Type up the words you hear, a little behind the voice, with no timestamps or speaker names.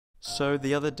So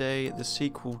the other day, the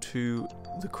sequel to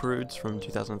The Croods from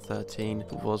 2013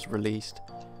 was released.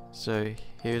 So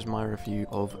here's my review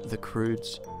of The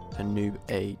Croods: A New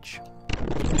Age.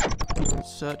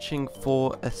 Searching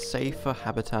for a safer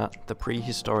habitat, the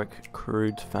prehistoric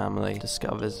Crood family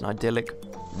discovers an idyllic,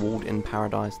 walled-in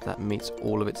paradise that meets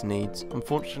all of its needs.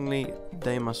 Unfortunately,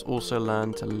 they must also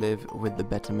learn to live with the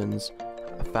Bettermans,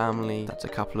 a family that's a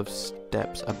couple of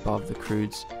steps above the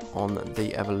Croods on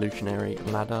the evolutionary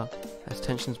ladder. As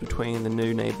tensions between the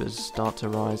new neighbours start to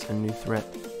rise, a new threat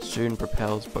soon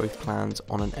propels both clans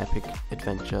on an epic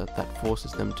adventure that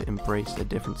forces them to embrace their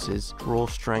differences, draw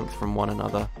strength from one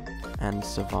another, and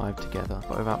survive together.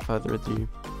 But without further ado,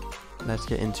 let's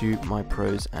get into my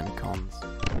pros and cons.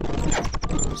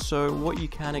 So what you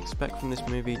can expect from this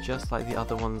movie, just like the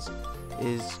other ones,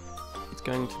 is it's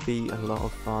going to be a lot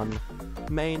of fun,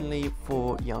 mainly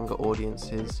for younger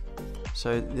audiences.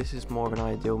 So this is more of an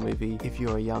ideal movie if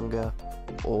you're younger,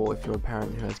 or if you're a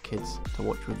parent who has kids to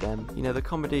watch with them. You know, the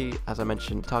comedy, as I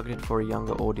mentioned, targeted for a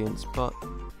younger audience, but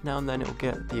now and then it'll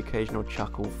get the occasional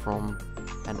chuckle from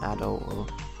an adult or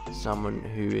someone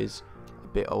who is a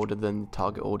bit older than the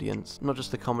target audience. Not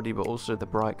just the comedy, but also the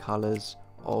bright colours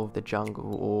of the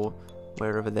jungle or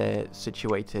wherever they're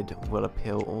situated will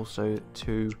appeal also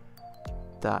to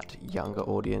that younger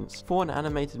audience. For an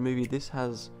animated movie, this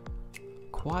has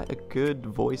quite a good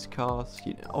voice cast.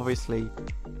 You know, obviously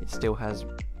it still has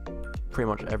pretty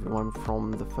much everyone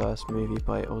from the first movie,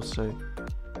 but it also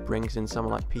brings in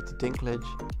someone like Peter Dinklage,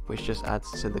 which just adds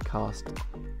to the cast,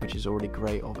 which is already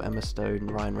great, of Emma Stone,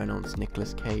 Ryan Reynolds,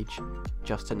 Nicolas Cage,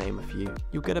 just to name a few.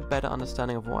 You'll get a better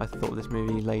understanding of what I thought of this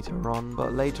movie later on,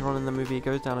 but later on in the movie it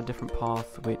goes down a different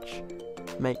path, which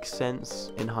makes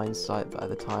sense in hindsight, but at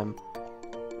the time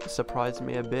surprised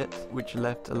me a bit, which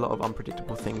left a lot of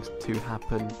unpredictable things to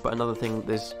happen. But another thing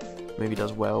this movie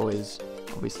does well is,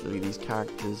 obviously these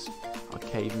characters are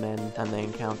cavemen and they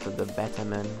encounter the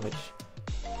Bettermen, which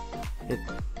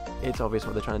it's obvious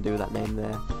what they're trying to do with that name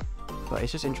there, but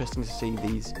it's just interesting to see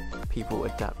these people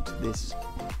adapt to this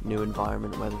new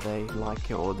environment, whether they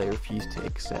like it or they refuse to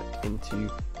accept into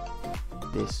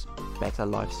this better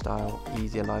lifestyle,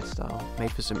 easier lifestyle.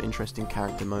 Made for some interesting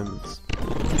character moments.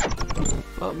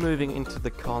 But moving into the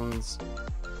cons,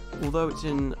 although it's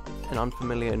in an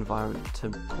unfamiliar environment to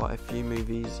quite a few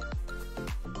movies,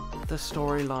 the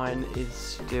storyline is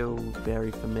still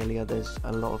very familiar. There's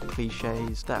a lot of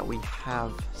cliches that we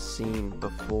have seen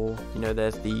before. You know,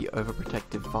 there's the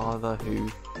overprotective father who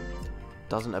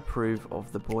doesn't approve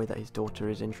of the boy that his daughter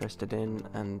is interested in,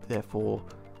 and therefore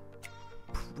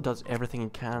does everything he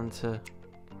can to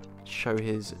show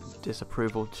his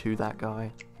disapproval to that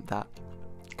guy.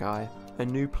 A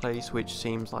new place which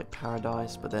seems like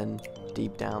paradise, but then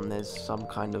deep down there's some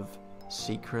kind of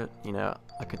secret. You know,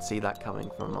 I could see that coming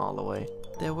from a mile away.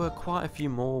 There were quite a few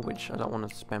more, which I don't want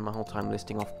to spend my whole time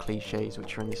listing off cliches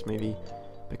which are in this movie,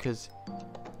 because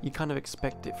you kind of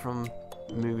expect it from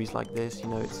movies like this. You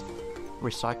know, it's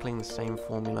recycling the same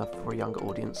formula for a younger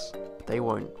audience, but they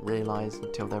won't realise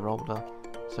until they're older.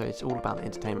 So it's all about the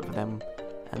entertainment for them,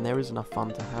 and there is enough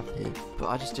fun to have here. But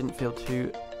I just didn't feel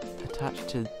too attached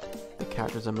to the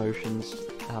characters' emotions,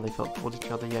 how they felt towards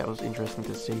each other. Yeah, it was interesting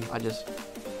to see. I just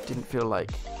didn't feel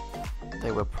like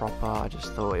they were proper. I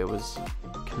just thought it was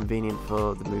convenient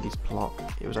for the movie's plot.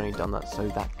 It was only done that so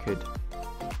that could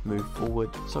move forward.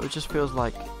 So it just feels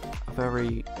like a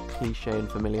very cliche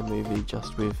and familiar movie,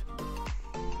 just with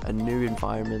a new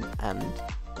environment and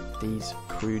these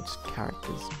Croods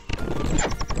characters.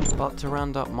 But to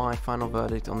round up my final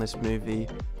verdict on this movie,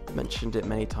 mentioned it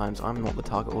many times, I'm not the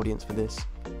target audience for this,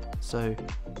 so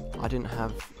I didn't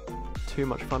have too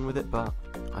much fun with it, but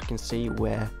I can see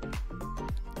where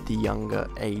the younger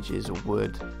ages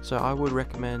would. So I would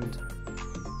recommend,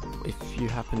 if you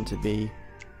happen to be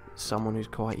someone who's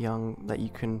quite young, that you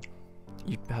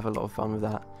have a lot of fun with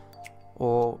that,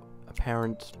 or a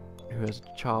parent who has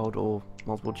a child or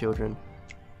multiple children,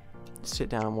 sit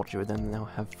down and watch it with them and they'll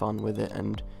have fun with it,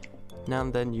 and now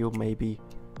and then you'll maybe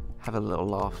have a little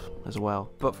laugh as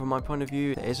well. But from my point of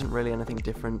view, there isn't really anything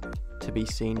different to be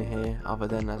seen here, other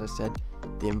than, as I said,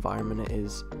 the environment it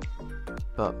is.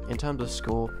 But in terms of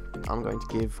score, I'm going to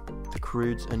give The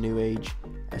Croods: A New Age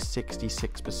a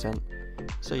 66%.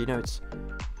 So, you know, it's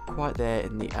quite there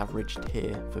in the average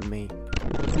tier for me.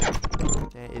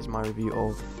 There is my review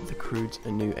of The Croods: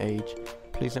 A New Age.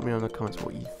 Please let me know in the comments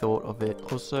what you thought of it.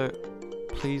 Also,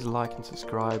 please like and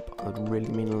subscribe. It would really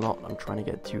mean a lot. I'm trying to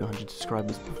get 200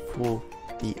 subscribers before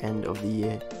the end of the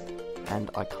year,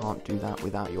 and I can't do that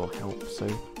without your help. So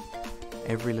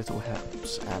every little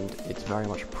helps, and it's very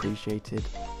much appreciated.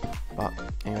 But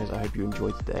anyways, I hope you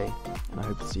enjoyed today, and I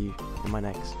hope to see you in my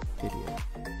next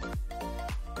video.